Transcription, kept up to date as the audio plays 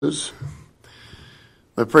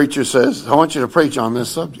The preacher says, I want you to preach on this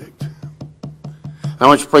subject. I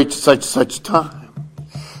want you to preach at such and such time.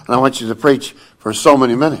 And I want you to preach for so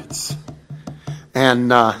many minutes.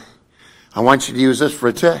 And I want you to use this for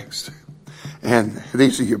a text. And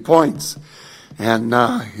these are your points. And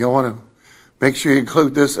you want to make sure you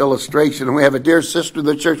include this illustration. And we have a dear sister in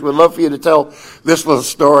the church. We'd love for you to tell this little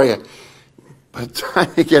story. By the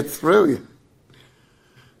time you get through,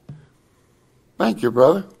 thank you,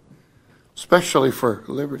 brother. Especially for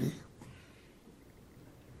liberty.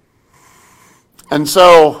 And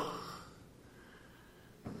so,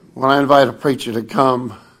 when I invite a preacher to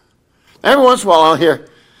come, every once in a while I'll hear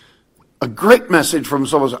a great message from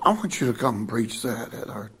someone. I want you to come and preach that at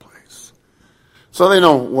our place. So they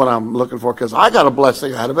know what I'm looking for, because I got a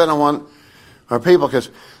blessing out of it. I want our people, because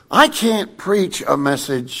I can't preach a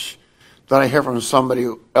message that I hear from somebody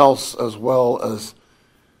else as well as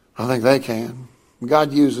I think they can.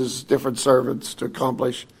 God uses different servants to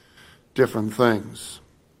accomplish different things.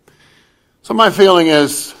 So my feeling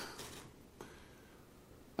is,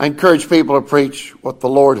 I encourage people to preach what the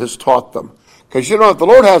Lord has taught them. Because if the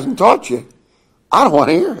Lord hasn't taught you, I don't want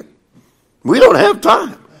to hear it. We don't have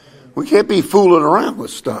time. We can't be fooling around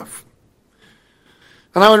with stuff.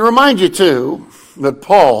 And I would remind you too, that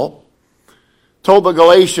Paul told the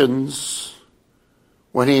Galatians,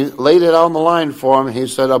 when he laid it on the line for him, he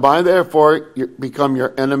said, I therefore become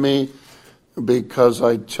your enemy because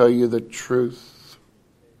I tell you the truth.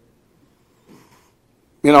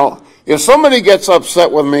 If somebody gets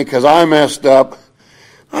upset with me because I messed up,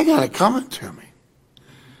 I got it coming to me.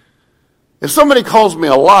 If somebody calls me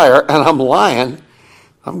a liar and I'm lying,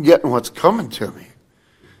 I'm getting what's coming to me.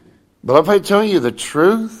 But if I tell you the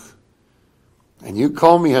truth and you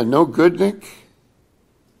call me a no-goodnik,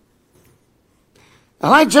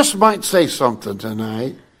 and I just might say something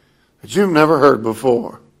tonight that you've never heard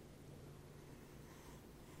before.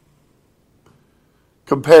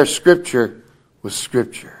 Compare Scripture with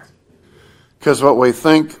Scripture. Because what we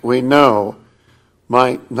think we know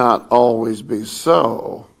might not always be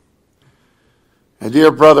so. A dear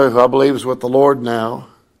brother who I believe is with the Lord now,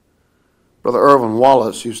 Brother Irvin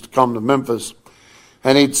Wallace, used to come to Memphis,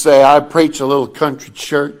 and he'd say, I preach a little country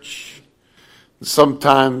church.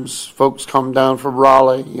 Sometimes folks come down from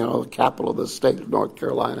Raleigh, the capital of the state of North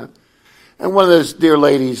Carolina. And one of those dear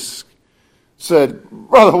ladies said,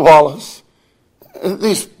 Brother Wallace,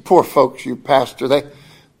 these poor folks you pastor, they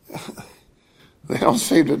don't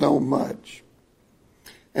seem to know much.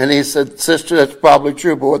 And he said, Sister, that's probably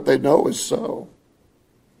true, but what they know is so.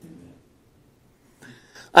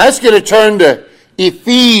 I ask you to turn to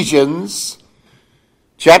Ephesians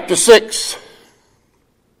chapter 6.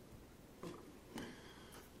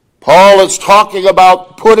 Paul is talking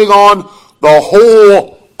about putting on the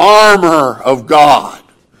whole armor of God.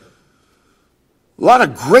 A lot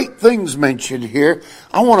of great things mentioned here.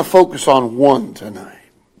 I want to focus on one tonight.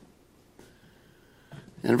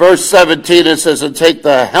 In verse 17 it says, and take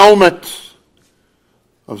the helmet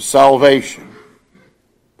of salvation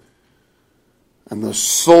and the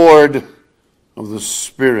sword of the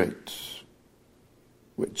Spirit,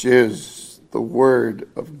 which is the Word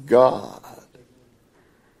of God.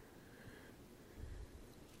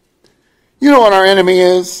 You know what our enemy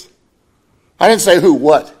is? I didn't say who,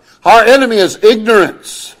 what. Our enemy is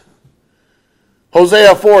ignorance.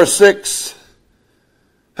 Hosea 4:6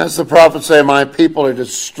 has the prophet say, my people are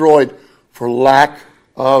destroyed for lack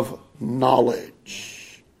of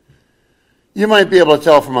knowledge. You might be able to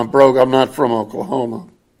tell from my brogue, I'm not from Oklahoma.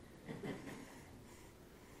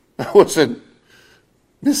 I was in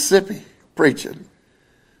Mississippi preaching.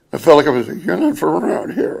 I felt like I was saying, you're not from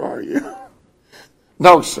around here, are you?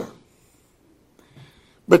 No, sir.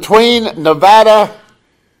 Between Nevada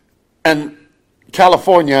and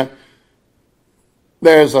California,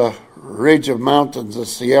 there's a ridge of mountains, the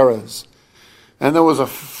Sierras. And there was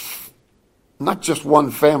not just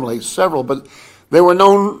one family, several, but they were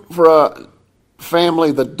known for a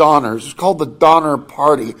family, the Donners. It's called the Donner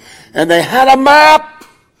Party. And they had a map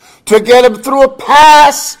to get them through a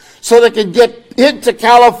pass so they could get into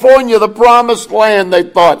California, the promised land, they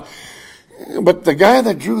thought. But the guy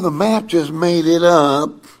that drew the map just made it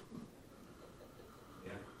up.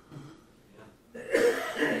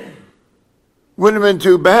 Wouldn't have been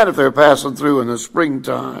too bad if they were passing through in the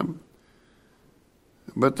springtime.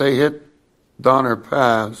 But they hit Donner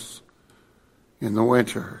Pass in the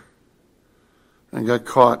winter and got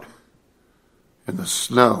caught in the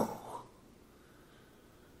snow.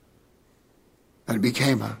 And it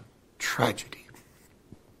became a tragedy.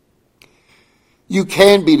 You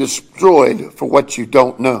can be destroyed for what you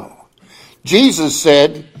don't know. Jesus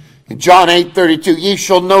said In John 8:32, ye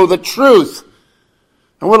shall know the truth.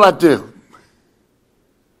 And what'll that do?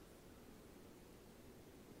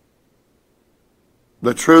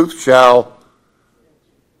 The truth shall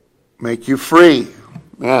make you free.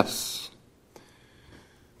 Yes.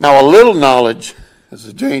 Now, a little knowledge is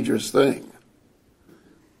a dangerous thing.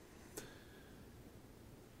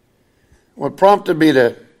 What prompted me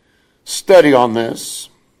to study on this,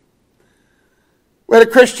 we had a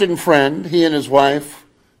Christian friend, he and his wife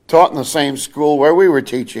taught in the same school where we were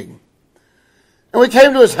teaching. And we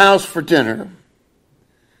came to his house for dinner,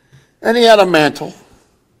 and he had a mantle,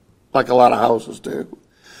 like a lot of houses do.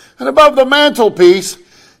 And above the mantelpiece,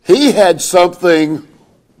 he had something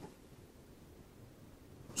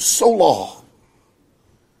so long.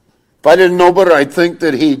 If I didn't know better, I'd think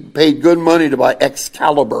that he paid good money to buy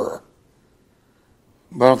Excalibur.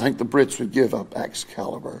 But I don't think the Brits would give up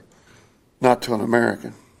Excalibur, not to an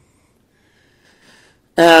American.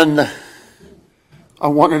 And I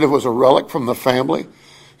wondered if it was a relic from the family.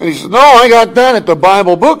 And he said, no, I got that at the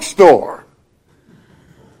Bible bookstore.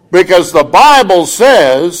 Because the Bible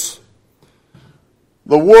says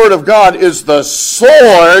the Word of God is the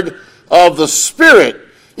sword of the Spirit.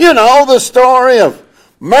 You know, the story of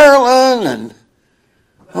Merlin and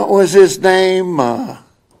what was his name? The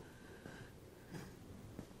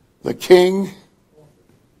king.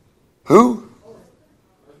 Who?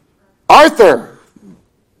 Arthur.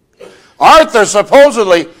 Arthur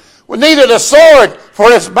supposedly needed a sword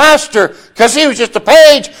for his master because he was just a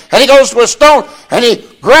page, and he goes to a stone and he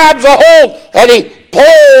grabs a hold and he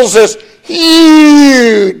pulls this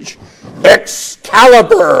huge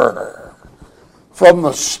Excalibur from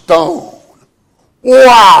the stone.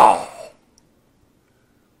 Wow!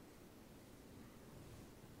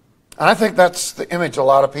 And I think that's the image a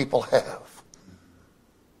lot of people have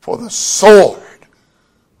for the sword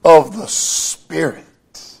of the Spirit.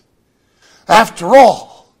 After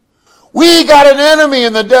all, we got an enemy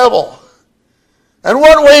in the devil. And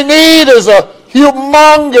what we need is a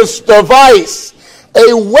humongous device,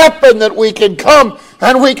 a weapon that we can come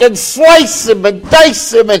and we can slice him and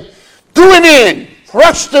dice him and do him in,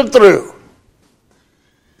 thrust him through.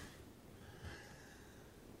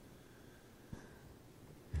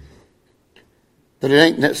 But it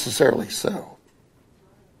ain't necessarily so.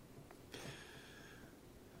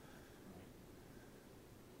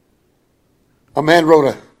 A man wrote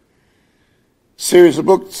a series of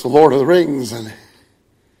books, The Lord of the Rings, and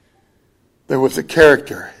there was a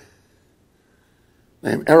character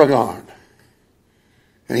named Aragorn.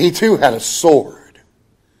 And he too had a sword.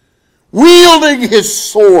 Wielding his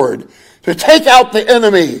sword to take out the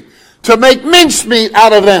enemy, to make mincemeat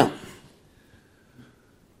out of them.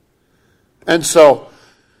 And so,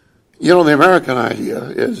 you know, the American idea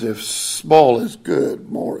is if small is good,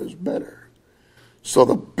 more is better. So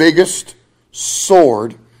the biggest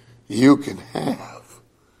sword you can have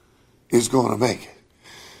is going to make it.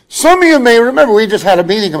 Some of you may remember we just had a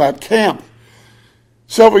meeting about camp.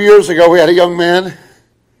 Several years ago we had a young man, I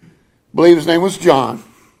believe his name was John.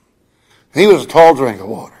 He was a tall drink of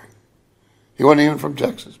water. He wasn't even from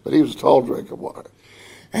Texas, but he was a tall drink of water.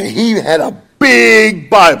 And he had a big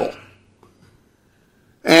Bible.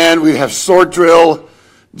 And we'd have sword drill.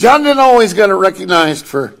 John didn't always get it recognized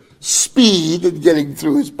for speed in getting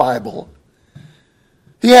through his Bible.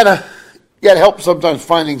 He had help sometimes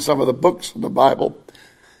finding some of the books in the Bible.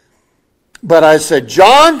 But I said,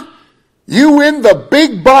 John, you win the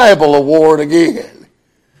Big Bible Award again.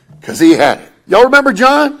 Because he had it. Y'all remember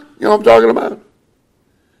John? You know what I'm talking about?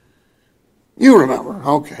 You remember.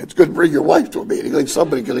 Okay, it's good to bring your wife to a meeting. I think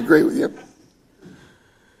somebody can agree with you.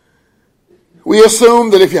 We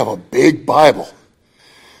assume that if you have a big Bible,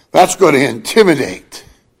 that's going to intimidate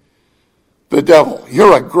the devil.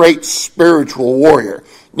 You're a great spiritual warrior.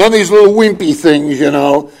 None of these little wimpy things, you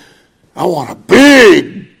know. I want a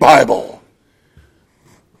big Bible.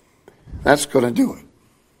 That's going to do it.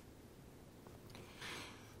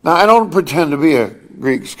 Now, I don't pretend to be a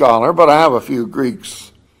Greek scholar, but I have a few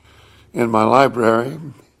Greeks in my library.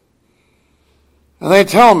 And they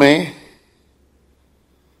tell me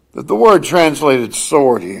that the word translated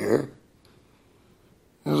sword here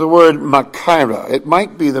is the word machaira. It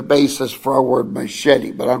might be the basis for our word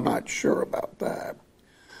machete, but I'm not sure about that.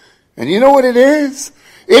 And you know what it is?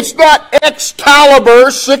 It's not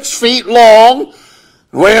Excalibur, 6 feet long,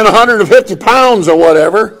 weighing 150 pounds or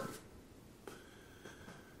whatever.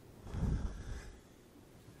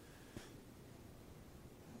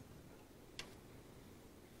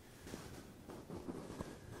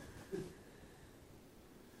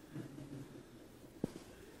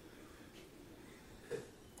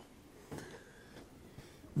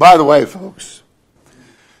 By the way, folks,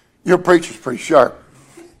 Your preacher's pretty sharp.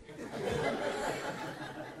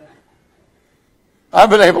 I've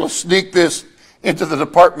been able to sneak this into the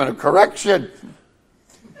Department of Correction.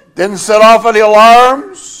 Didn't set off any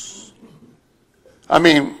alarms. I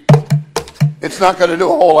mean, it's not going to do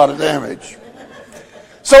a whole lot of damage.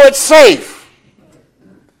 So it's safe.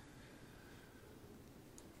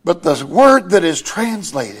 But the word that is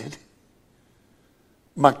translated,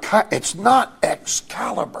 it's not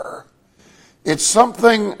Excalibur. It's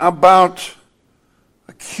something about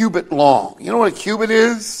a cubit long. You know what a cubit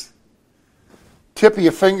is? Tip of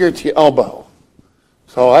your finger to your elbow.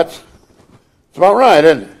 So that's about right,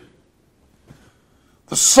 isn't it?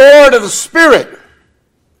 The sword of the Spirit.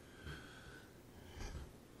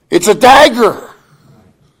 It's a dagger.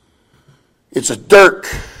 It's a dirk.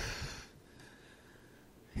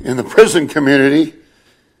 In the prison community,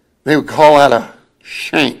 they would call that a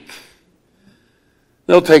shank.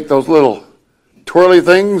 They'll take those little twirly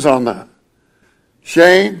things on the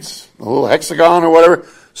shades, a little hexagon or whatever,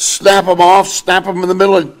 snap them off, snap them in the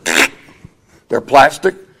middle, and they're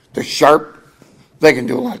plastic, they're sharp, they can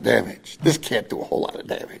do a lot of damage. This can't do a whole lot of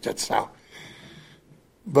damage, that's how.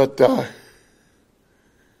 But,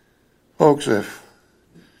 folks, if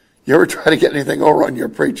you ever try to get anything over on your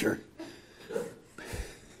preacher,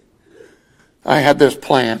 I had this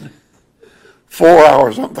plan. 4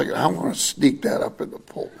 hours, I'm thinking, I'm going to sneak that up in the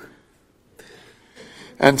pulpit.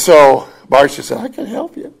 And so Marcia said, I can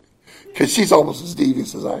help you. Because she's almost as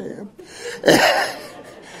devious as I am.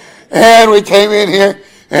 And we came in here,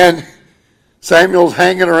 and Samuel's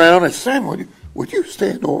hanging around. And Samuel, would you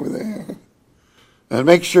stand over there? And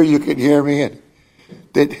make sure you can hear me. And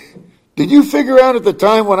did you figure out at the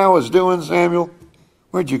time what I was doing, Samuel?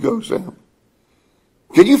 Where'd you go, Sam?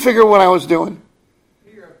 Did you figure what I was doing?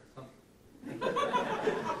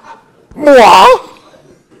 Moi?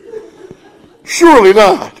 Surely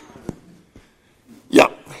not. Yeah.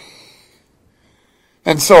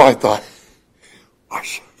 And so I thought,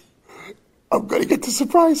 I'm going to get to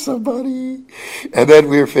surprise somebody. And then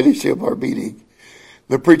we were finishing up our meeting.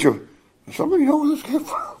 The preacher, does somebody know where this came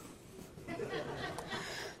from?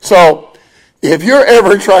 So, if you're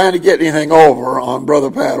ever trying to get anything over on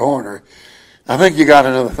Brother Pat Horner, I think you got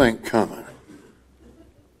another thing coming.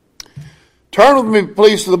 Turn with me,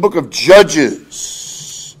 please, to the book of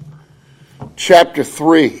Judges, chapter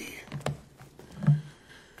 3.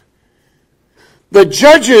 The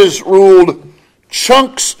judges ruled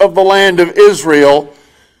chunks of the land of Israel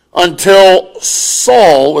until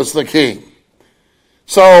Saul was the king.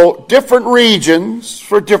 So different regions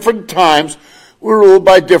for different times were ruled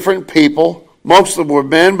by different people. Most of them were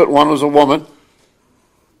men, but one was a woman.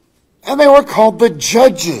 And they were called the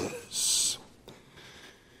judges.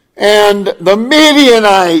 And the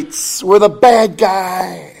Midianites were the bad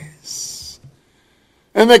guys.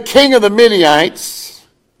 And the king of the Midianites,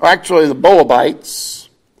 or actually the Moabites,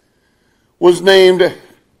 was named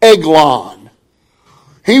Eglon.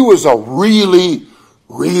 He was a really,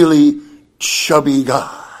 really chubby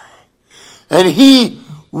guy. And he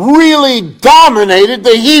really dominated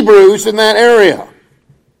the Hebrews in that area.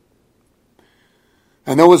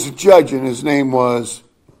 And there was a judge, and his name was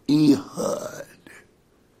Ehud.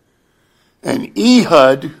 And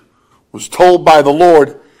Ehud was told by the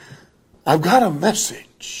Lord, I've got a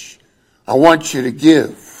message I want you to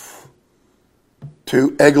give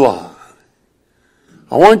to Eglon.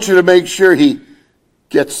 I want you to make sure he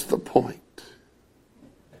gets the point.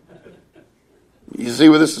 You see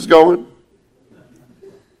where this is going?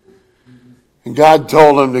 And God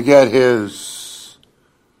told him to get his,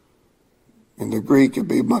 in the Greek it'd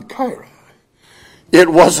be Machaira. It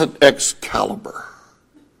wasn't Excalibur.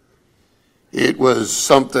 It was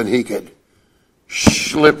something he could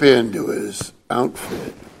slip into his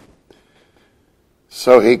outfit.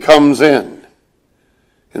 So he comes in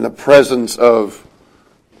the presence of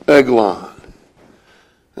Eglon.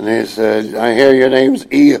 And he said, I hear your name's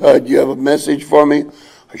Ehud. You have a message for me?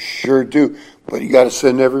 I sure do. But you got to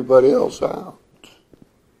send everybody else out.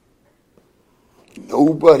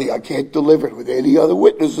 Nobody. I can't deliver it with any other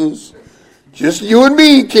witnesses. Just you and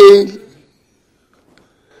me, king.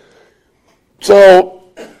 So,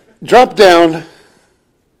 drop down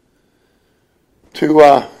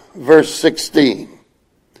to verse 16.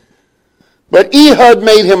 But Ehud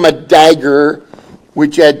made him a dagger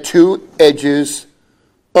which had two edges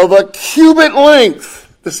of a cubit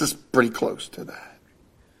length. This is pretty close to that.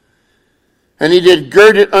 And he did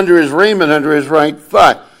gird it under his raiment, under his right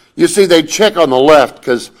thigh. You see, they check on the left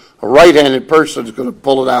because a right-handed person is going to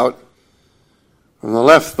pull it out from the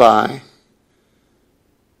left thigh.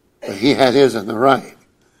 But he had his in the right.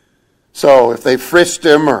 So if they frisked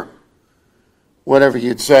him or whatever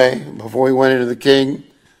you'd say before he went into the king.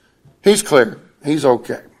 He's clear. He's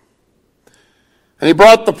okay. And he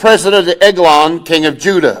brought the present to Eglon, king of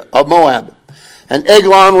Judah, of Moab. And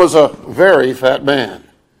Eglon was a very fat man.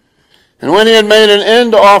 And when he had made an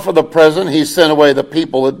end to offer the present, he sent away the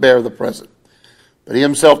people that bare the present. But he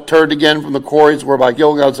himself turned again from the quarries whereby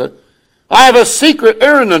Gilgal and said, I have a secret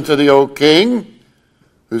errand unto thee, O king,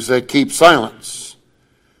 who said, keep silence.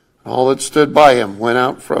 And all that stood by him went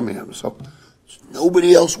out from him. So there's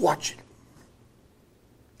nobody else watching.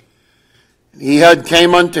 And Ehud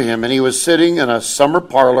came unto him, and he was sitting in a summer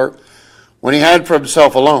parlor when he had for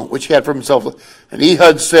himself alone, which he had for himself. And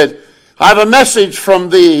Ehud said, I have a message from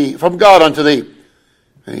God unto thee.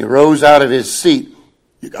 And he rose out of his seat.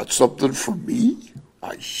 You got something for me?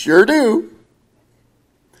 I sure do.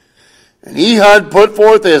 And Ehud put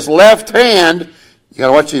forth his left hand. You got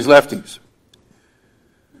to watch these lefties.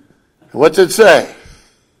 And what's it say?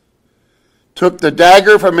 Took the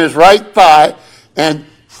dagger from his right thigh and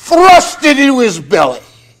thrust it into his belly.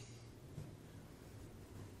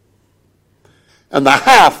 And the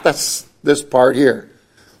half, that's this part here,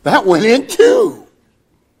 that went in too.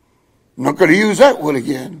 I'm not going to use that one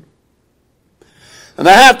again. And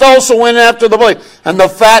the haft also went after the blade, and the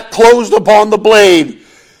fat closed upon the blade,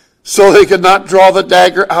 so they could not draw the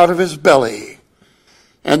dagger out of his belly.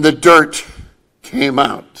 And the dirt came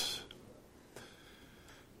out.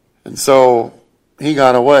 And so he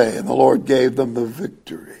got away, and the Lord gave them the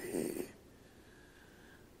victory.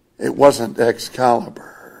 It wasn't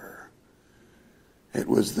Excalibur. It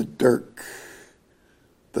was the dirk,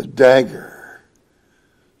 the dagger,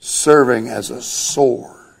 serving as a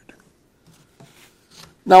sword.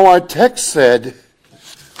 Now our text said,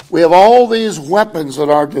 we have all these weapons at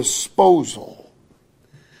our disposal.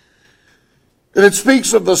 And it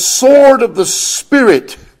speaks of the sword of the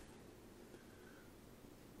Spirit,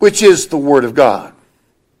 which is the Word of God.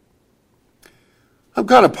 I'm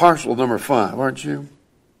kind of partial to number 5, aren't you?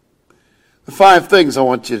 The 5 things I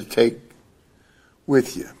want you to take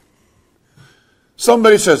with you.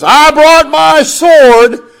 Somebody says, I brought my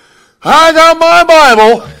sword, I got my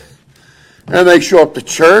Bible, and they show up to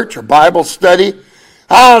church or Bible study.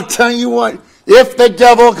 I'll tell you what, if the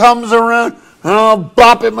devil comes around, I'll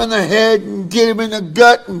bop him in the head and get him in the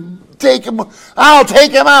gut and I'll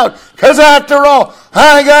take him out. Because after all,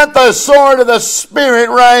 I got the sword of the Spirit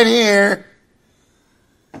right here.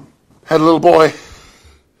 Had a little boy,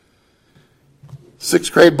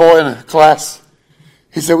 6th grade boy in a class.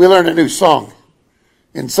 He said, we learned a new song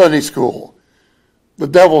in Sunday school. The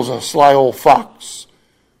devil's a sly old fox.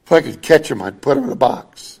 If I could catch him, I'd put him in a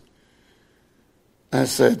box. I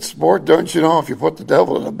said, sport, don't you know if you put the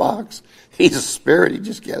devil in a box, he's a spirit, he'd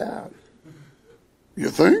just get out. You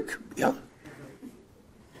think? Yeah.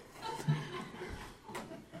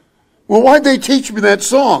 Well, why'd they teach me that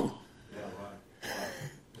song?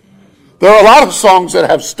 There are a lot of songs that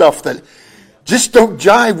have stuff that just don't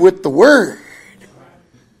jive with the word.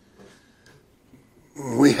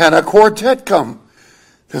 We had a quartet come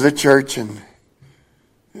to the church in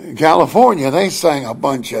California. They sang a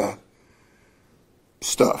bunch of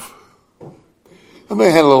stuff. And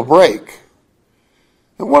they had a little break.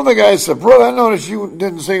 And one of the guys said, brother, I noticed you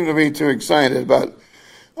didn't seem to be too excited about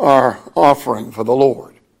our offering for the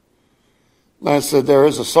Lord. And I said, there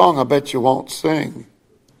is a song I bet you won't sing.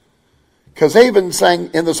 Because they even sang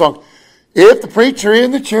in the song, if the preacher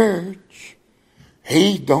in the church,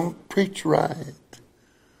 he don't preach right,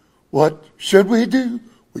 what should we do?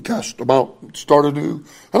 We cast them out and start anew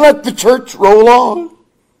and let the church roll on.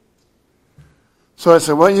 So I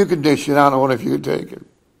said, well, you can dish it out. I wonder if you could take it.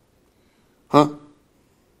 Huh?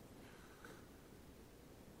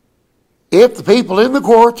 If the people in the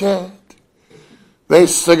quartet, they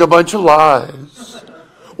sing a bunch of lies,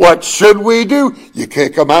 what should we do? You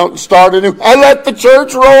kick them out and start anew and let the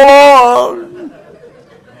church roll on.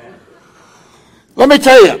 Let me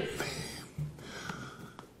tell you,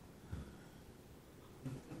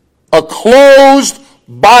 a closed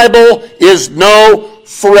Bible is no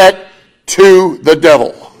threat to the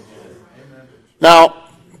devil. Now,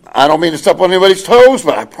 I don't mean to step on anybody's toes,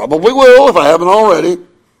 but I probably will if I haven't already.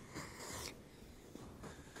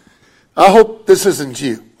 I hope this isn't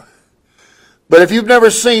you. But if you've never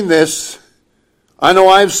seen this, I know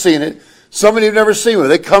I've seen it. Some of you have never seen it.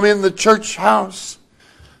 They come in the church house.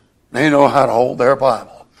 They know how to hold their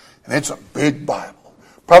Bible. And it's a big Bible.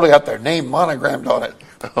 Probably got their name monogrammed on it,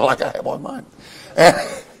 like I have on mine.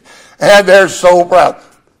 And they're so proud.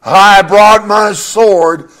 I brought my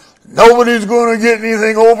sword. Nobody's going to get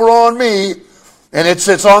anything over on me. And it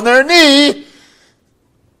sits on their knee.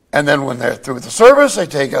 And then when they're through with the service, they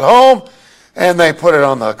take it home and they put it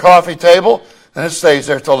on the coffee table And it stays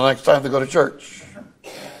there till the next time they go to church.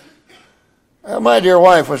 My dear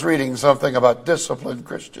wife was reading something about disciplined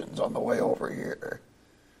Christians on the way over here.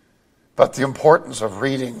 But the importance of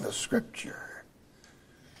reading the Scripture.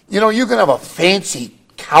 You know, you can have a fancy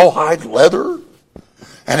cowhide leather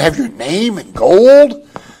and have your name in gold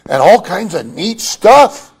and all kinds of neat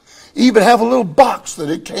stuff. Even have a little box that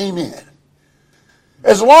it came in.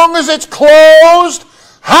 As long as it's closed,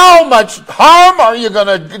 how much harm are you going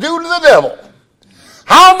to do to the devil?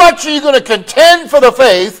 How much are you going to contend for the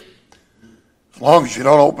faith? As long as you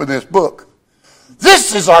don't open this book.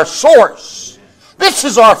 This is our source. This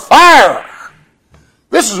is our fire.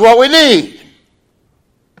 This is what we need.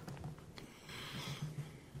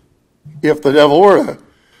 If the devil were to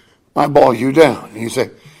eyeball you down, and you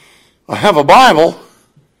say, I have a Bible,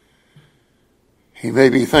 he may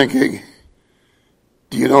be thinking,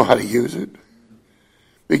 do you know how to use it?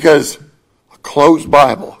 Because a closed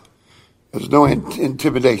Bible, there's no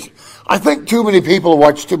intimidation. I think too many people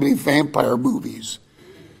watch too many vampire movies.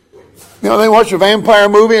 You know, they watch a vampire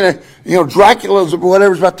movie and, Dracula's or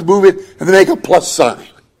whatever's about to move it, and they make a plus sign.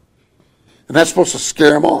 And that's supposed to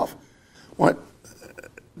scare them off. What?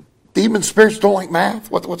 Demon spirits don't like math?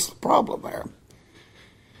 What's the problem there?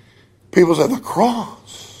 People say the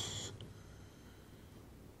cross.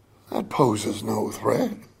 That poses no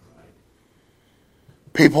threat.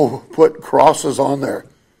 People put crosses on their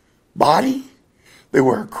body. They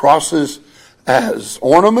wear crosses as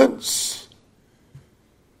ornaments.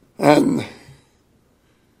 And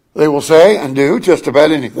they will say and do just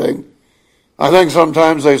about anything. I think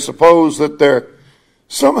sometimes they suppose that they're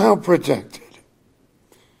somehow protected.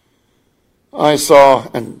 I saw,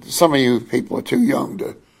 and some of you people are too young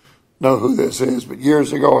to know who this is, but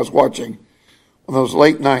years ago I was watching one of those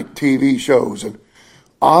late night TV shows and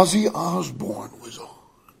Ozzy Osbourne was on.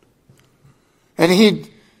 And he'd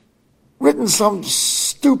written some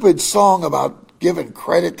stupid song about giving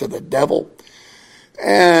credit to the devil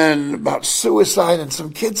and about suicide, and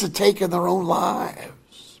some kids had taken their own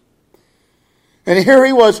lives. And here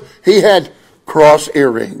he was, he had cross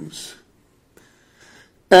earrings.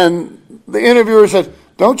 And the interviewer said,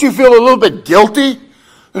 don't you feel a little bit guilty?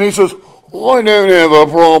 And he says, I don't have a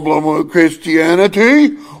problem with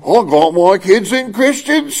Christianity. I got my kids in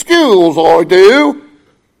Christian schools, I do.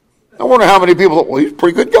 I wonder how many people thought, well, he's a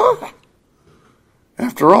pretty good guy.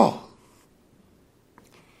 After all.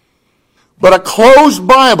 But a closed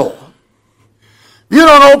Bible, you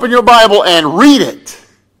don't open your Bible and read it.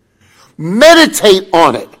 Meditate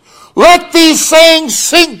on it. Let these sayings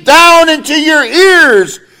sink down into your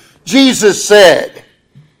ears, Jesus said.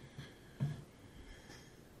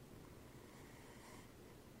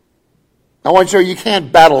 I want to show you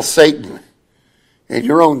can't battle Satan in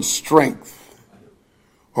your own strength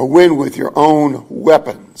or win with your own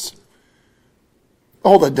weapons.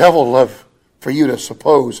 Oh, the devil would love for you to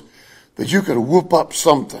suppose that you could whoop up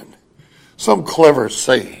something, some clever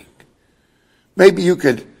saying. Maybe you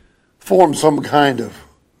could form some kind of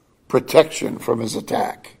protection from his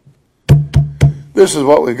attack. This is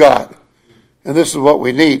what we've got, and this is what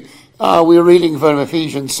we need. We're reading from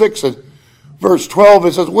Ephesians 6 and verse 12.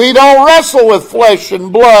 It says, we don't wrestle with flesh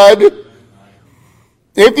and blood.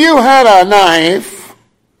 If you had a knife,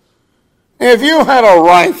 if you had a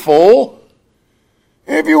rifle,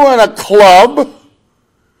 if you had a club,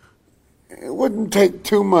 it wouldn't take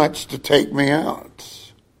too much to take me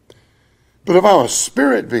out. But if I was a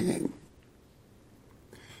spirit being,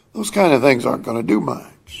 those kind of things aren't going to do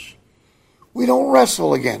much. We don't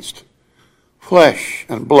wrestle against flesh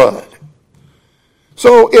and blood.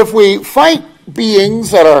 So if we fight beings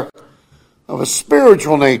that are of a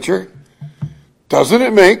spiritual nature, doesn't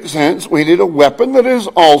it make sense we need a weapon that is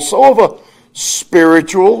also of a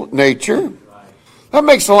spiritual nature? That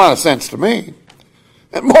makes a lot of sense to me.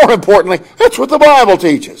 And more importantly, that's what the Bible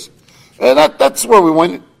teaches. And that's where we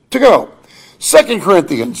want to go. 2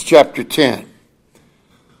 Corinthians chapter 10.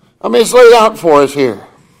 I mean, it's laid out for us here.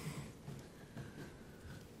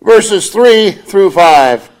 Verses 3 through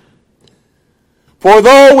 5. For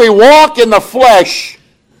though we walk in the flesh,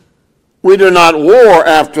 we do not war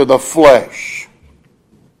after the flesh.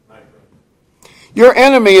 Your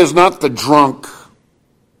enemy is not the drunk.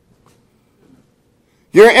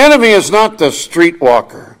 Your enemy is not the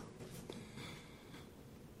streetwalker.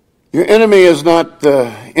 Your enemy is not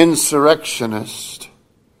the insurrectionist.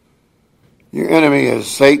 Your enemy is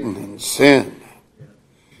Satan and sin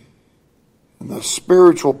and the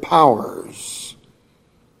spiritual powers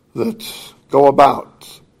that go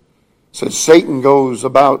about. It says Satan goes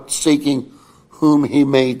about seeking whom he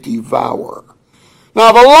may devour. Now,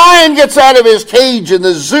 if a lion gets out of his cage in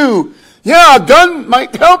the zoo, yeah, a gun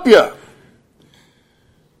might help you.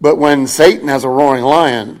 But when Satan, as a roaring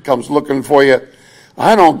lion, comes looking for you,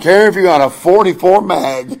 I don't care if you got a 44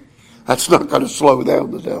 mag, that's not going to slow down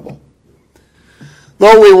the devil.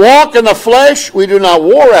 Though we walk in the flesh, we do not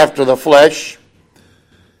war after the flesh.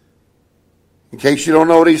 In case you don't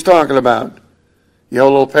know what he's talking about, you have a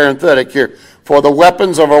little parenthetic here. For the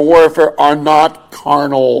weapons of our warfare are not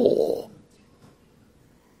carnal,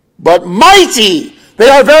 but mighty. They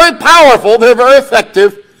are very powerful. They're very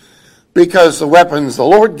effective because the weapons the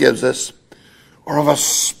Lord gives us are of a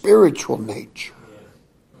spiritual nature.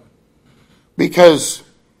 Because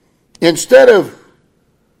instead of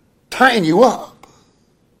tying you up,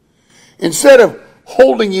 instead of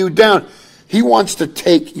holding you down, he wants to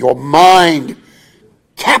take your mind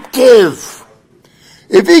captive.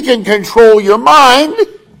 If he can control your mind,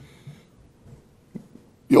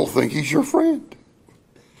 you'll think he's your friend.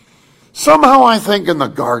 Somehow I think in the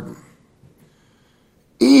garden,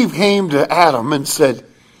 Eve came to Adam and said,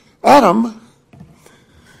 Adam,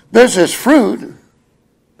 there's this fruit, and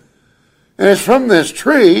it's from this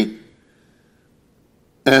tree.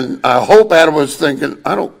 And I hope Adam was thinking,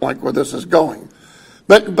 I don't like where this is going.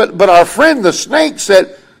 But our friend the snake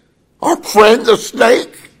said, our friend the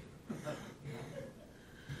snake?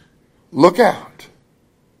 Look out.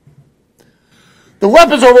 The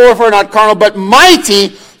weapons of warfare are not carnal, but mighty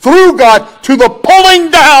through God to the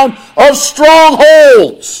pulling down of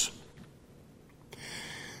strongholds.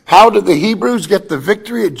 How did the Hebrews get the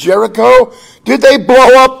victory at Jericho? Did they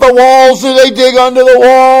blow up the walls? Did they dig under the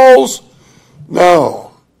walls?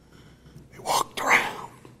 No. They walked around.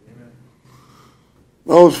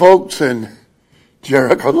 Those folks in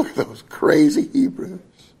Jericho, look at those crazy Hebrews.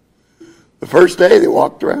 The first day they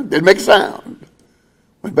walked around, didn't make a sound.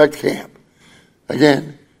 Went back to camp.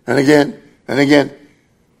 Again, and again, and again.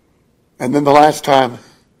 And then the last time,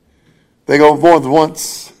 they go more than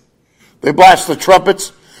once. They blast the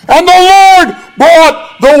trumpets, and the Lord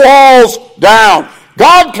brought the walls down.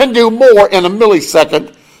 God can do more in a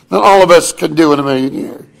millisecond than all of us can do in a million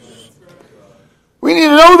years. We need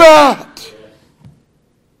to know that.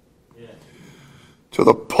 To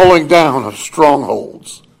the pulling down of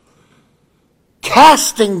strongholds.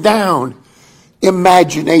 Casting down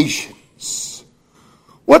imaginations.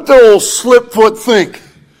 What the old slipfoot think?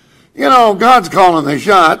 You know, God's calling the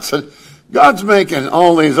shots, and God's making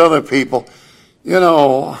all these other people. You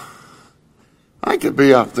know, I could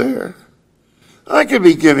be up there. I could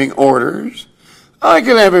be giving orders. I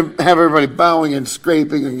could have everybody bowing and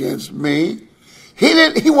scraping against me.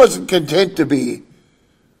 He wasn't content to be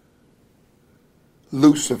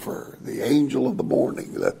Lucifer, the angel of the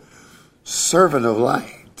morning, the servant of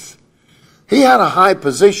light. He had a high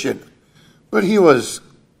position, but he was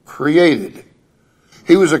created.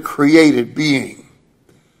 He was a created being.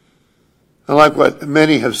 And like what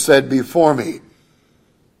many have said before me,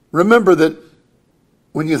 remember that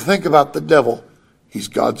when you think about the devil, he's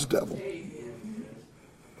God's devil.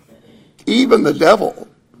 Even the devil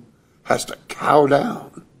has to cow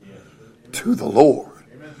down to the Lord.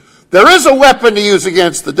 There is a weapon to use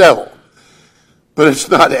against the devil, but it's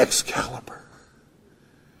not Excalibur.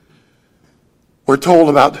 We're told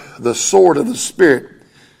about the sword of the Spirit.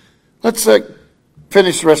 Let's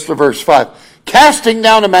finish the rest of verse 5. Casting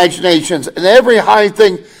down imaginations and every high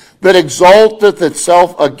thing that exalteth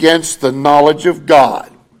itself against the knowledge of God.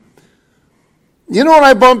 You know what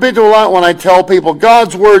I bump into a lot when I tell people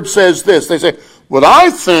God's word says this? They say, what I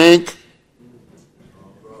think.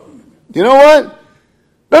 You know what?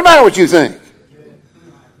 Doesn't matter what you think.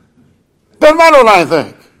 Doesn't matter what I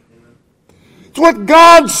think. It's what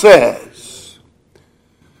God says.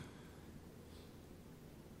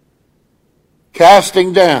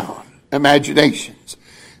 Casting down imaginations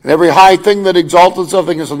and every high thing that exalted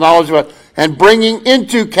something is the knowledge of it, and bringing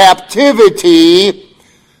into captivity,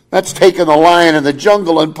 that's taking the lion in the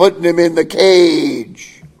jungle and putting him in the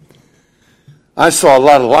cage. I saw a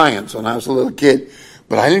lot of lions when I was a little kid,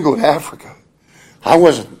 but I didn't go to Africa. I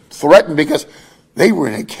wasn't threatened because they were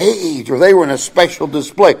in a cage or they were in a special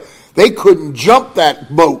display. They couldn't jump that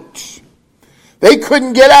moat. They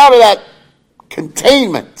couldn't get out of that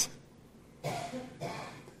containment.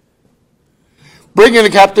 Bring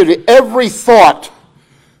into captivity every thought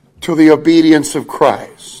to the obedience of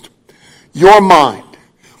Christ. Your mind,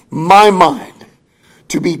 my mind,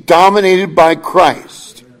 to be dominated by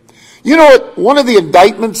Christ. You know what one of the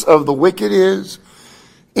indictments of the wicked is?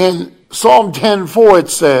 In Psalm 10:4 it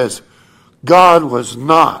says, God was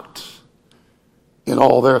not in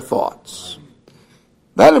all their thoughts.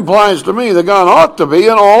 That implies to me that God ought to be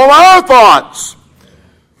in all of our thoughts.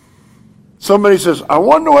 Somebody says, I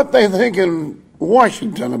wonder what they think in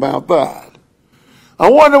Washington about that. I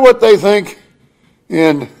wonder what they think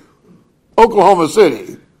in Oklahoma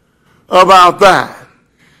City about that.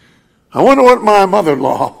 I wonder what my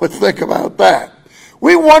mother-in-law would think about that.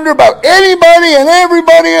 We wonder about anybody and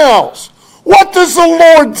everybody else. What does the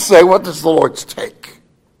Lord say? What does the Lord's take?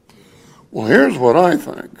 Well, here's what I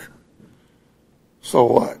think. So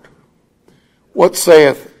what? What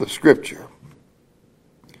saith the Scripture?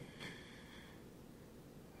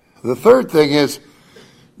 The third thing is,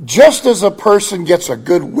 just as a person gets a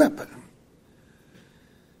good weapon,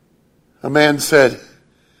 a man said,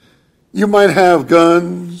 you might have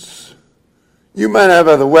guns, you might have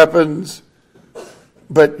other weapons,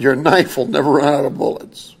 but your knife will never run out of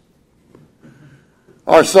bullets.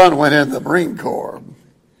 Our son went in the Marine Corps.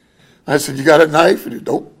 I said, you got a knife? And he said,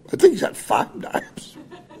 nope. I think he's got 5 knives.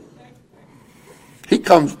 He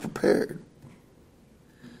comes prepared.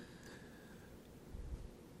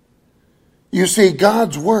 You see,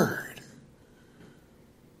 God's word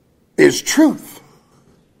is truth.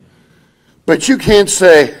 But you can't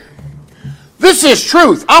say, this is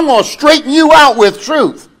truth. I'm going to straighten you out with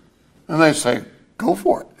truth. And they say, go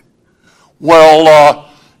for it. Well,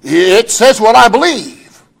 it says what I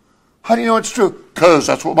believe. How do you know it's true? Because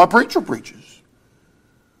that's what my preacher preaches.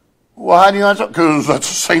 Well, how do you know it's because that's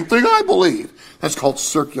the same thing I believe. That's called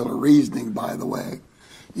circular reasoning, by the way.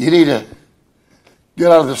 You need to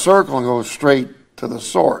get out of the circle and go straight to the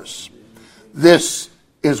source. This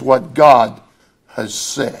is what God has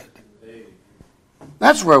said.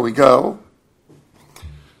 That's where we go.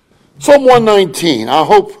 Psalm 119. I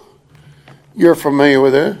hope you're familiar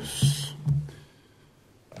with this.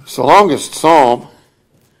 It's the longest psalm.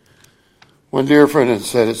 One dear friend had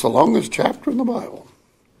said it's the longest chapter in the Bible.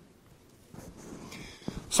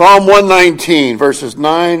 Psalm 119, verses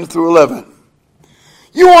 9 through 11.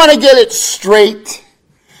 You want to get it straight.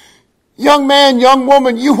 Young man, young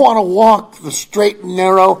woman, you want to walk the straight and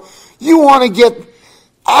narrow. You want to get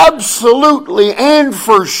absolutely and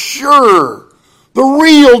for sure the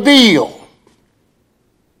real deal.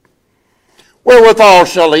 Wherewithal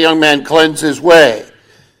shall a young man cleanse his way?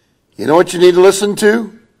 You know what you need to listen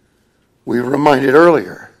to? We were reminded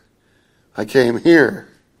earlier. I came here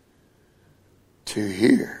to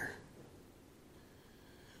hear.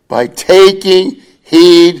 By taking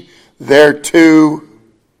heed thereto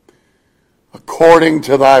according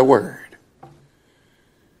to thy word.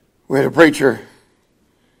 We had a preacher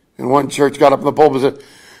in one church got up in the pulpit and said,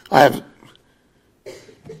 I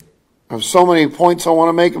have so many points I want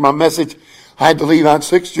to make in my message, I had to leave out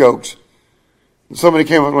 6 jokes. And somebody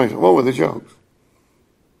came up and said, what were the jokes?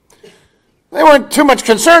 They weren't too much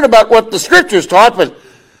concerned about what the Scriptures taught, but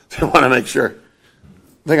they want to make sure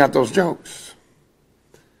they got those jokes.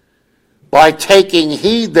 By taking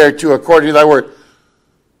heed thereto according to thy word,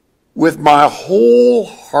 with my whole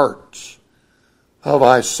heart have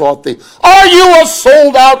I sought thee. Are you a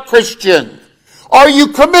sold out Christian? Are you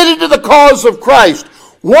committed to the cause of Christ?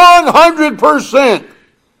 100%.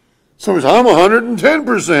 Somebody says, I'm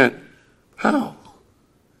 110%. How?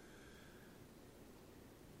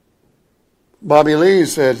 Bobby Lee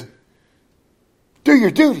said, do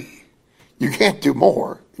your duty. You can't do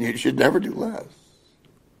more. You should never do less.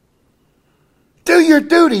 Do your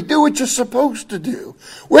duty. Do what you're supposed to do.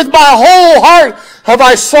 With my whole heart have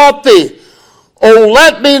I sought thee. Oh,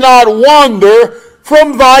 let me not wander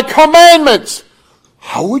from thy commandments.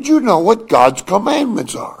 How would you know what God's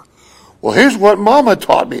commandments are? Well, here's what Mama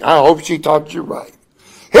taught me. I hope she taught you right.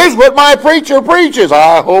 Here's what my preacher preaches.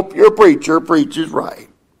 I hope your preacher preaches right.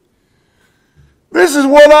 This is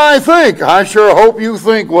what I think. I sure hope you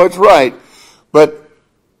think what's right. But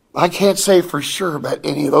I can't say for sure about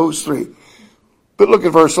any of those 3. But look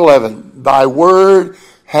at verse 11. Thy word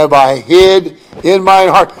have I hid in mine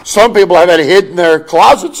heart. Some people have it hid in their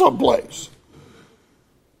closet someplace.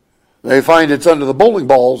 They find it's under the bowling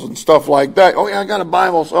balls and stuff like that. Oh yeah, I got a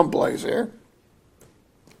Bible someplace here.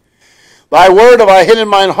 Thy word have I hid in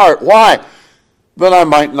mine heart. Why? That I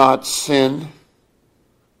might not sin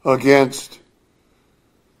against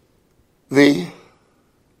thee.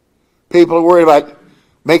 People are worried about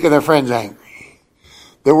making their friends angry.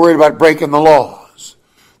 They're worried about breaking the laws.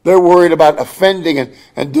 They're worried about offending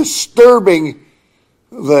and disturbing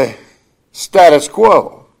the status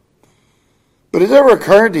quo. But has it ever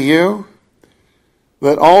occurred to you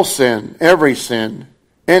that all sin, every sin,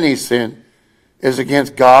 any sin, is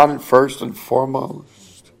against God first and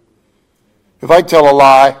foremost? If I tell a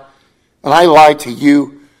lie and I lie to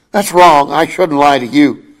you, that's wrong. I shouldn't lie to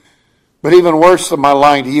you. But even worse than my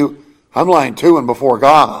lying to you, I'm lying to and before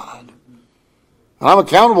God. And I'm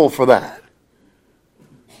accountable for that.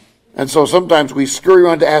 And so sometimes we scurry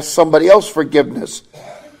around to ask somebody else forgiveness.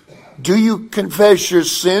 Do you confess your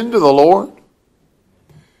sin to the Lord?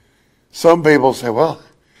 Some people say, well,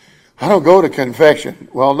 I don't go to confession.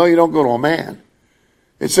 Well, no, you don't go to a man.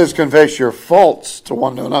 It says confess your faults to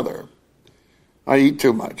one another. I eat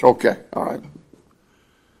too much. Okay, all right.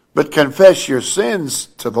 But confess your sins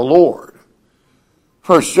to the Lord.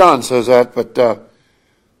 1 John says that, but I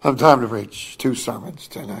have time to preach 2 sermons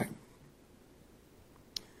tonight.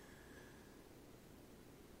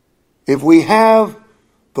 If we have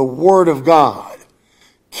the Word of God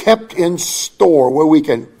kept in store where we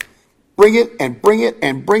can bring it and bring it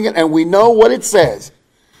and bring it, and we know what it says.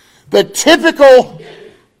 The typical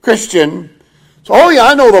Christian says, oh yeah,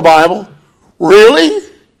 I know the Bible. Really?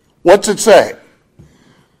 What's it say?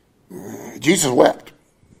 Jesus wept.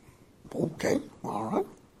 Okay, all right.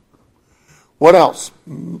 What else?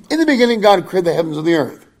 In the beginning, God created the heavens and the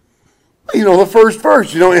earth. You know the first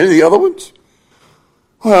verse. You know any of the other ones?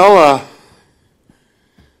 Well,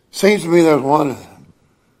 seems to me there's one,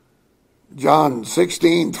 John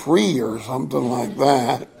 16:3 or something like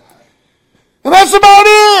that. And that's about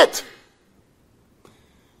it.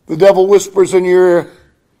 The devil whispers in your ear,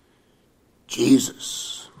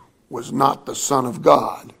 Jesus was not the Son of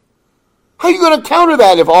God. How are you going to counter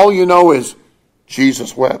that if all you know is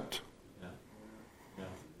Jesus wept?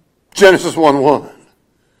 Genesis 1:1.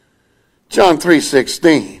 John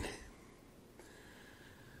 3:16.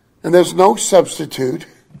 And there's no substitute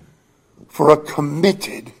for a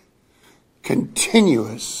committed,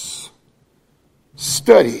 continuous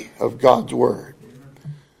study of God's Word.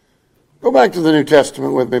 Go back to the New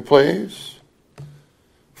Testament with me, please.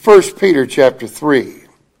 1 Peter chapter 3.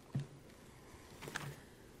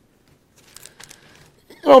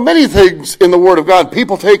 You know, many things in the Word of God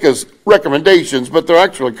people take as recommendations, but they're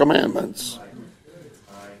actually commandments.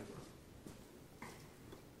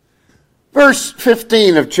 Verse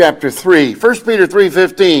 15 of chapter 3, 1 Peter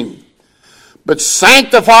 3:15. But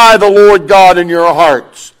sanctify the Lord God in your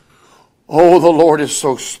hearts. Oh, the Lord is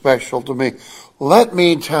so special to me. Let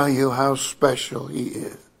me tell you how special He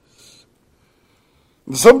is.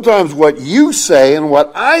 And sometimes what you say and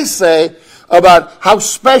what I say about how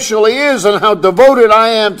special He is and how devoted I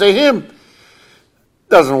am to Him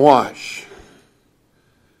doesn't wash.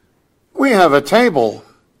 We have a table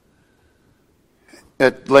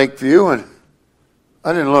at Lakeview, and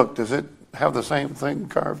I didn't look. Does it have the same thing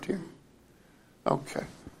carved here? Okay.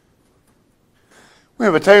 We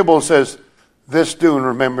have a table that says, this do in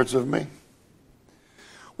remembrance of me.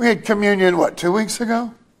 We had communion, 2 weeks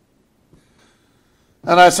ago?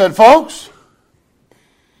 And I said, folks,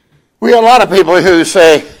 we have a lot of people who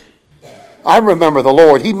say, I remember the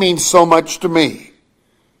Lord. He means so much to me.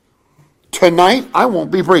 Tonight, I won't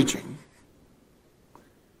be preaching.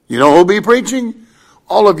 You know who will be preaching?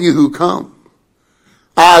 All of you who come.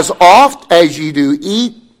 As oft as ye do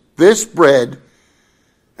eat this bread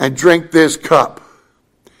and drink this cup,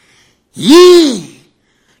 ye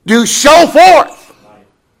do show forth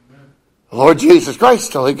the Lord Jesus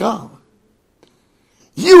Christ till He come.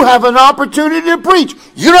 You have an opportunity to preach.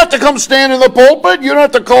 You don't have to come stand in the pulpit. You don't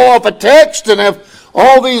have to call off a text and have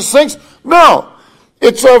all these things. No,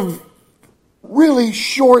 it's a really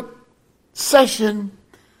short session,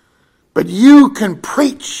 but you can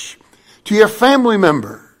preach to your family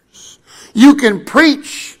members. You can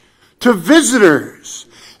preach to visitors.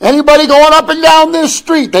 Anybody going up and down this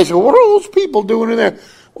street, they say, what are those people doing in there?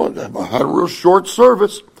 Well, I had a real short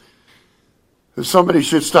service. Somebody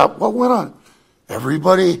should stop. What went on?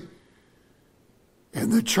 Everybody in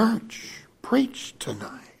the church preached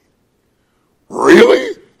tonight.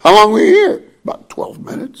 Really? How long were you here? About 12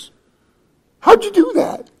 minutes. How'd you do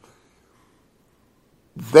that?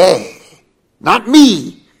 They, not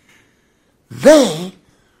me, they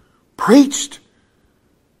preached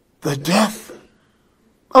the death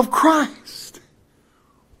of Christ.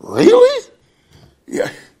 Really?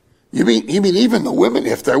 Yeah. You mean even the women,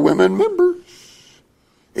 if they're women members?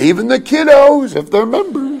 Even the kiddos, if they're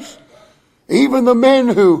members? Even the men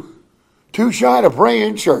who too shy to pray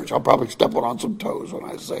in church? I'll probably step on some toes when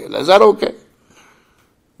I say it. Is that okay?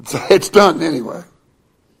 It's done anyway.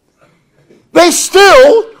 They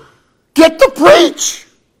still get to preach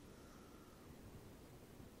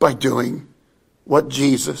by doing what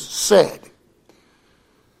Jesus said.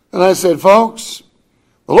 And I said, folks,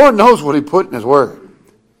 the Lord knows what He put in His Word.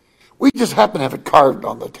 We just happen to have it carved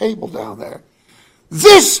on the table down there.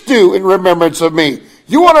 This do in remembrance of me.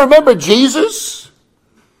 You want to remember Jesus?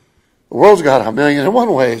 The world's got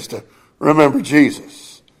 1,000,001 ways to remember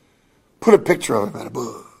Jesus. Put a picture of Him in a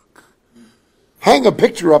book. Hang a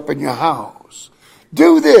picture up in your house.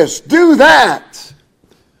 Do this, do that.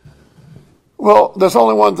 Well, there's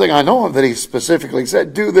only one thing I know of that He specifically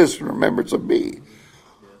said, do this in remembrance of me.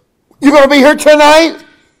 You going to be here tonight?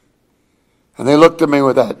 And they looked at me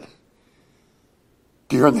with that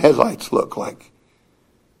deer in the headlights look like,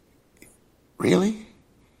 really?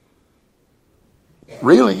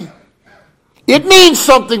 Really? It means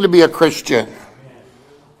something to be a Christian.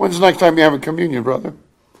 When's the next time you have a communion, brother?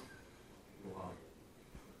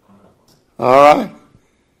 All right.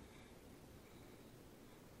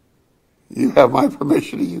 You have my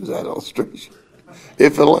permission to use that illustration,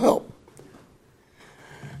 if it'll help.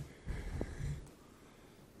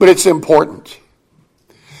 But it's important.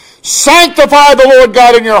 Sanctify the Lord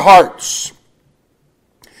God in your hearts.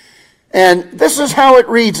 And this is how it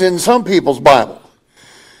reads in some people's Bible.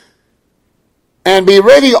 And be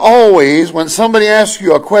ready always when somebody asks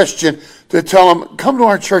you a question to tell them, come to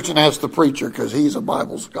our church and ask the preacher because he's a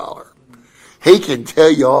Bible scholar. He can tell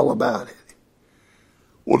you all about it.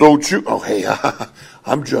 Well, don't you? Oh, hey,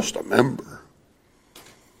 I'm just a member.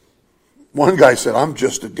 One guy said, I'm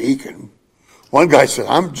just a deacon. One guy said,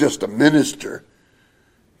 I'm just a minister.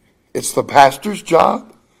 It's the pastor's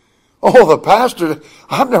job? Oh, the pastor.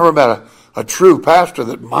 I've never met a true pastor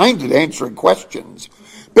that minded answering questions.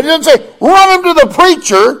 But he doesn't say, run him to the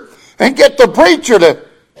preacher and get the preacher to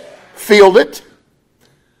field it.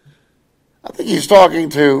 I think he's talking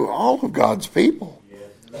to all of God's people.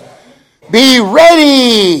 Be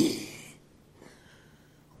ready.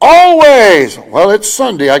 Always. Well, it's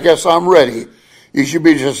Sunday. I guess I'm ready. You should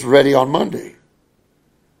be just ready on Monday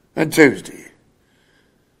and Tuesday.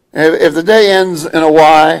 If the day ends in a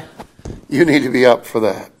Y, you need to be up for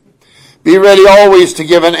that. Be ready always to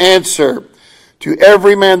give an answer to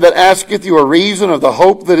every man that asketh you a reason of the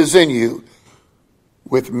hope that is in you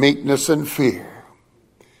with meekness and fear.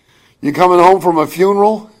 You coming home from a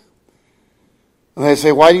funeral? And they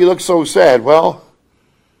say, why do you look so sad? Well,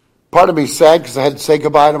 part of me's sad because I had to say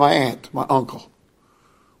goodbye to my aunt, my uncle.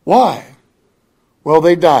 Why? Well,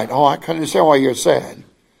 they died. Oh, I can understand why you're sad.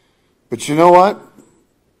 But you know what?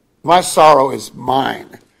 My sorrow is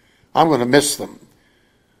mine. I'm going to miss them.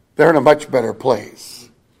 They're in a much better place.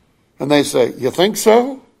 And they say, you think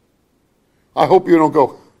so? I hope you don't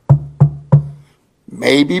go,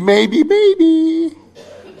 maybe, maybe, maybe.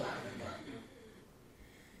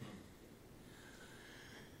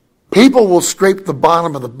 People will scrape the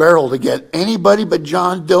bottom of the barrel to get anybody but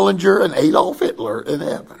John Dillinger and Adolf Hitler in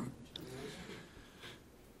heaven.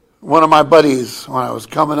 One of my buddies, when I was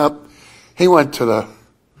coming up, he went to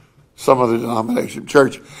some other denomination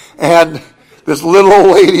church, and this little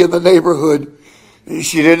old lady in the neighborhood,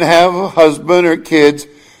 she didn't have a husband or kids,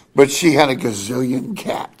 but she had a gazillion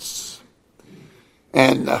cats.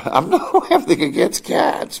 And I'm not anything against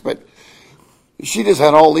cats, but she just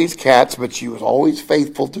had all these cats, but she was always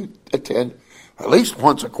faithful to attend at least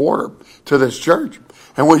once a quarter to this church.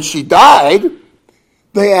 And when she died,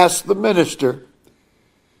 they asked the minister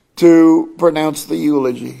to pronounce the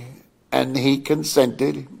eulogy, and he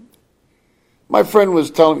consented. My friend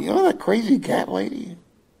was telling me, you know that crazy cat lady?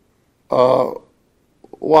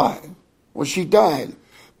 Why? Well, she died.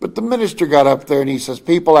 But the minister got up there and he says,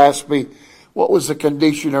 people ask me, what was the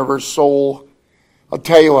condition of her soul? I'll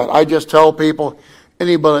tell you what, I just tell people,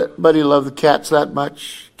 anybody love the cats that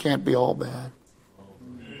much can't be all bad.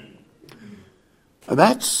 And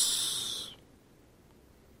that's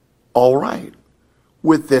all right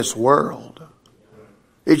with this world.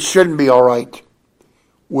 It shouldn't be all right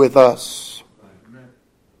with us.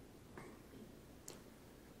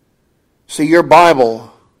 See, your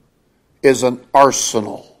Bible is an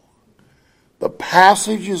arsenal. The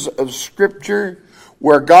passages of Scripture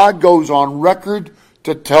where God goes on record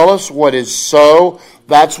to tell us what is so,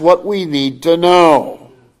 that's what we need to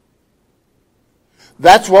know.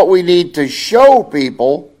 That's what we need to show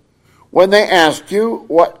people when they ask you,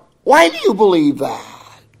 why do you believe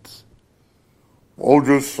that? Well,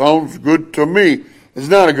 just sounds good to me. It's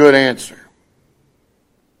not a good answer.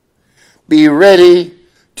 Be ready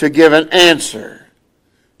to give an answer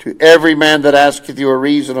to every man that asketh you a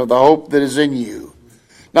reason of the hope that is in you.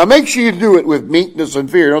 Now make sure you do it with meekness and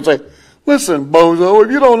fear. Don't say, listen, bozo, if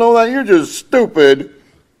you don't know that, you're just stupid.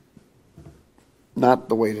 Not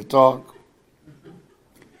the way to talk.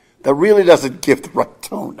 That really doesn't give the right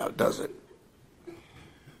tone now, does it?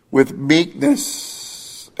 With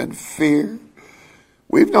meekness and fear.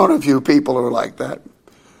 We've known a few people who are like that.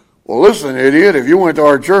 Well, listen, idiot, if you went to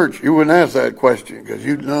our church, you wouldn't ask that question because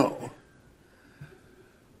you'd know.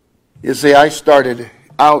 You see, I started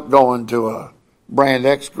out going to a Brand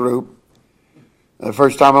X group. The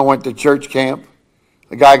first time I went to church camp,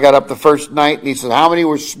 the guy got up the first night and he said, how many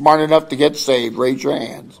were smart enough to get saved? Raise your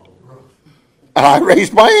hands. And I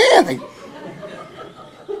raised my hand.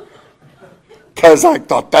 Because I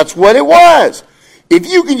thought that's what it was. If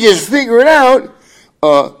you can just figure it out,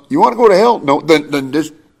 You want to go to hell? No, then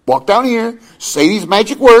just walk down here, say these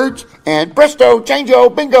magic words, and presto,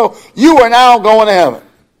 changeo, bingo, you are now going to heaven.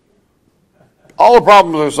 All the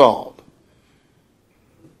problems are solved.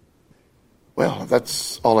 Well, if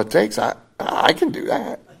that's all it takes, I can do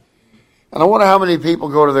that. And I wonder how many people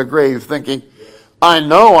go to their grave thinking, I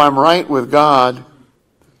know I'm right with God.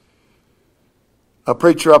 A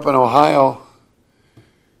preacher up in Ohio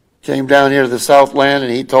came down here to the Southland,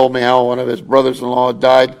 and he told me how one of his brothers-in-law had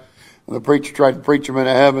died, and the preacher tried to preach him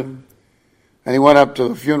into heaven. And he went up to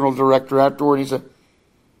the funeral director afterward, and he said,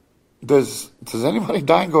 does anybody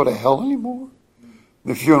die and go to hell anymore?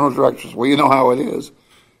 The funeral director said, well, you know how it is.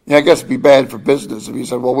 Yeah, I guess it'd be bad for business if he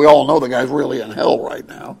said, well, we all know the guy's really in hell right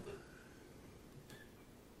now.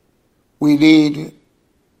 We need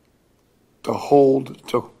to hold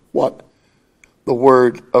to what the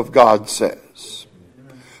Word of God says.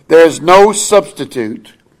 There is no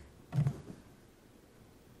substitute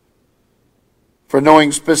for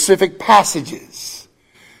knowing specific passages.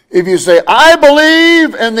 If you say, I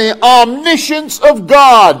believe in the omniscience of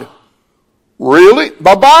God. Really?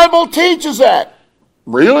 The Bible teaches that.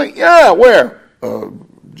 Really? Yeah, where?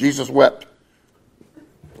 Jesus wept.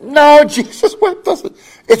 No, Jesus wept doesn't.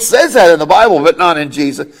 It says that in the Bible, but not in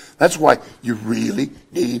Jesus. That's why you really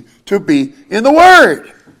need to be in the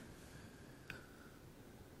Word.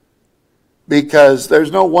 Because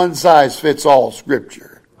there's no one-size-fits-all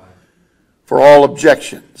Scripture for all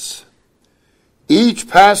objections. Each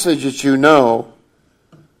passage that you know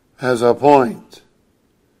has a point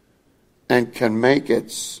and can make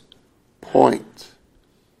its point.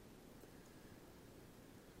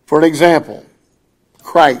 For an example,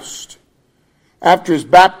 Christ, after his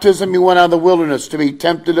baptism, he went out of the wilderness to be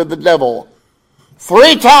tempted of the devil.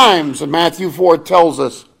 3 times, and Matthew 4 tells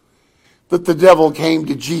us that the devil came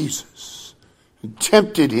to Jesus and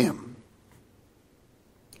tempted him.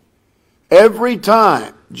 Every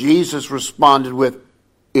time, Jesus responded with,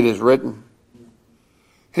 it is written.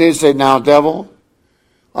 He didn't say, now, devil,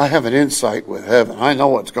 I have an insight with heaven. I know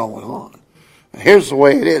what's going on. And here's the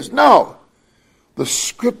way it is. No, the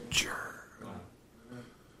Scripture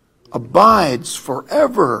abides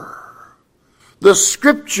forever. The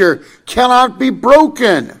Scripture cannot be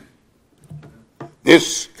broken.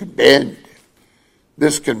 This can bend.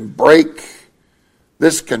 This can break.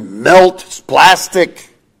 This can melt. It's plastic.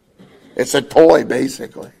 It's a toy,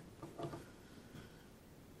 basically.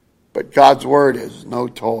 But God's Word is no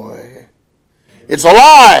toy. It's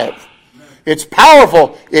alive. It's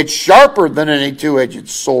powerful. It's sharper than any two-edged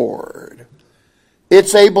sword.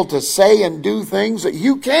 It's able to say and do things that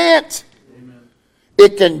you can't. Amen.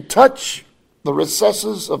 It can touch the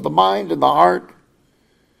recesses of the mind and the heart.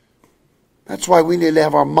 That's why we need to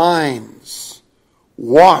have our minds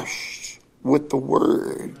washed with the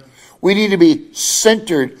Word. We need to be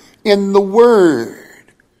centered in the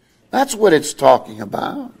Word. That's what it's talking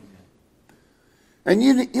about. And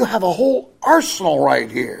you have a whole arsenal right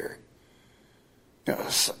here. You know,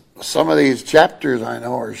 some of these chapters I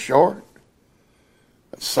know are short.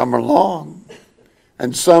 Some are long.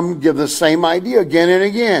 And some give the same idea again and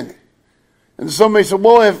again. And somebody said,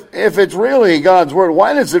 well, if it's really God's Word,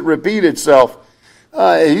 why does it repeat itself?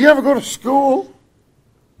 You ever go to school?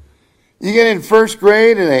 You get in first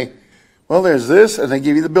grade and there's this, and they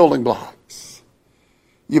give you the building blocks.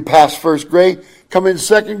 You pass first grade, come in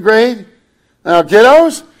second grade. Now,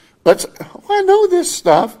 kiddos, I know this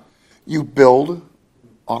stuff. You build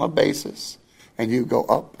on a basis, and you go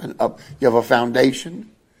up and up. You have a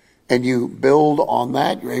foundation, and you build on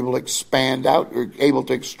that. You're able to expand out. You're able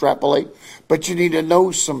to extrapolate. But you need to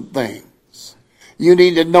know some things. You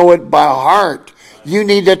need to know it by heart. You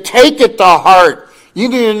need to take it to heart. You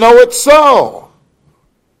need to know it so.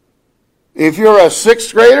 If you're a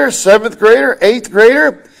 6th grader, 7th grader, 8th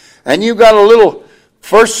grader, and you got a little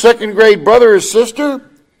 1st, 2nd grade brother or sister,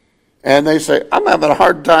 and they say, I'm having a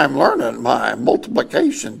hard time learning my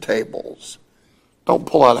multiplication tables. Don't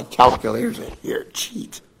pull out a calculator and say, here,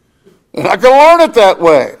 cheat. You're not going to learn it that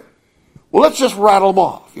way. Well, let's just rattle them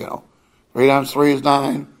off, 3 times 3 is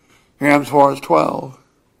 9. 3 times 4 is 12.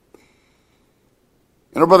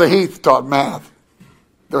 And our brother Heath taught math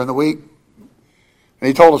during the week. And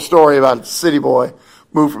he told a story about a city boy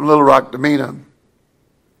moved from Little Rock to Mena. And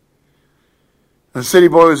the city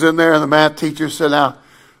boy was in there, and the math teacher said, now,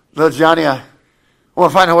 little Johnny, I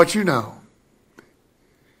want to find out what you know.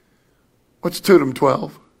 What's 2 to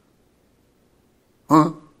 12?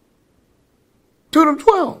 Huh? 2 to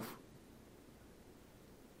 12.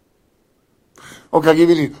 Okay, I'll give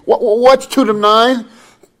you the, what's 2 to 9?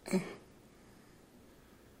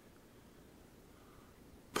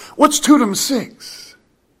 What's 2 to 6?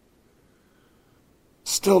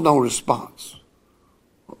 Still no response.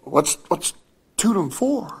 What's toot 'em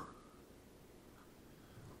for?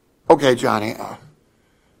 Okay, Johnny,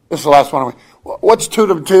 this is the last one. What's toot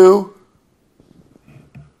 'em to?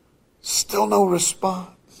 Still no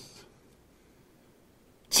response.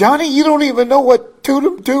 Johnny, you don't even know what toot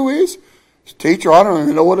 'em to is? Teacher, I don't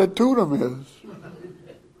even know what a toot 'em is.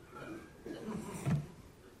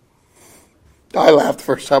 I laughed the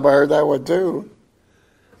first time I heard that one too.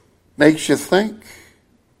 Makes you think.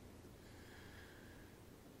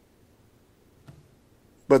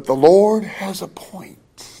 But the Lord has a point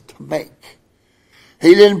to make.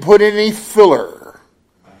 He didn't put any filler.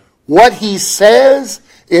 What he says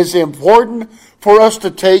is important for us to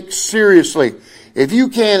take seriously. If you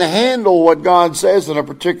can't handle what God says in a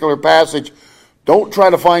particular passage, don't try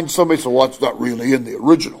to find somebody, so what's not really in the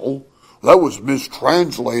original? That was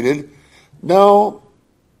mistranslated. No,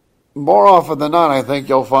 more often than not, I think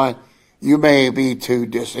you'll find you may be too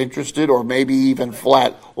disinterested or maybe even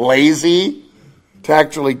flat lazy to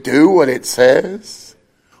actually do what it says.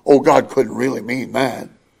 Oh, God couldn't really mean that.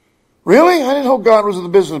 Really? I didn't know God was in the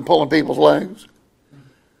business of pulling people's legs.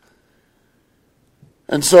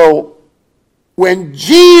 And so, when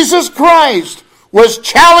Jesus Christ was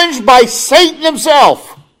challenged by Satan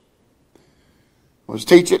himself, I was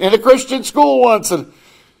teaching in a Christian school once, and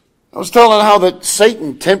I was telling how that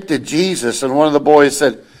Satan tempted Jesus, and one of the boys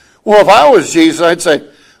said, well, if I was Jesus, I'd say,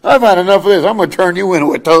 I've had enough of this. I'm going to turn you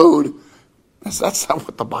into a toad. That's not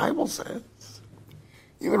what the Bible says.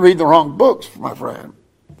 You've been reading the wrong books, my friend.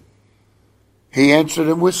 He answered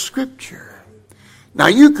him with Scripture. Now,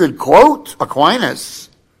 you could quote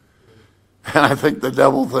Aquinas, and I think the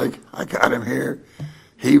devil think, I got him here.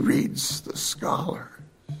 He reads the scholar.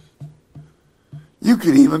 You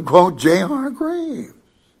could even quote J.R. Graves.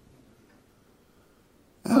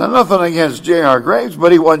 And I'm nothing against J.R. Graves,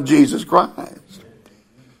 but he wasn't Jesus Christ.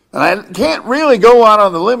 And I can't really go out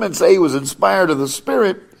on the limb and say he was inspired of the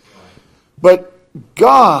Spirit, but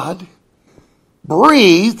God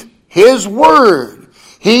breathed his word.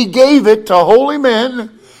 He gave it to holy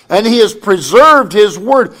men, and he has preserved his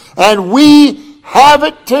word, and we have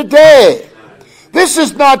it today. This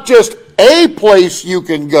is not just a place you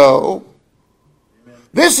can go.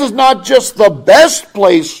 This is not just the best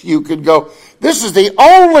place you can go. This is the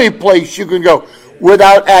only place you can go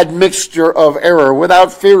without admixture of error,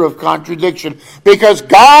 without fear of contradiction, because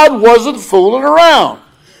God wasn't fooling around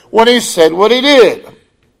when he said what he did.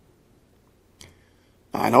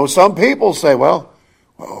 I know some people say, well,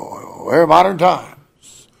 we're modern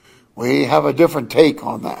times. We have a different take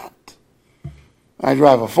on that. I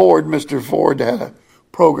drive a Ford. Mr. Ford had a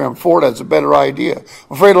program. Ford has a better idea.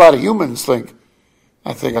 I'm afraid a lot of humans think,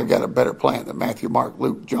 I think I got a better plan than Matthew, Mark,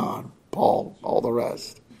 Luke, John, Paul, all the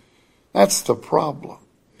rest. That's the problem.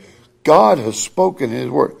 God has spoken his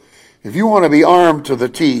word. If you want to be armed to the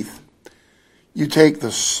teeth, you take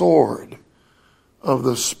the sword of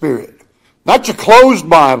the Spirit. Not your closed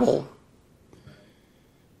Bible.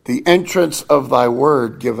 The entrance of thy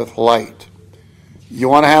word giveth light. You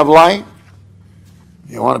want to have light?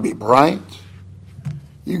 You want to be bright?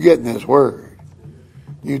 You get in this word.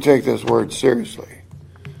 You take this word seriously.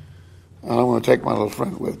 And I'm going to take my little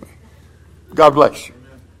friend with me. God bless you.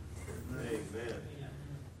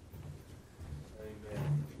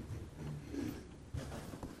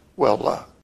 Well,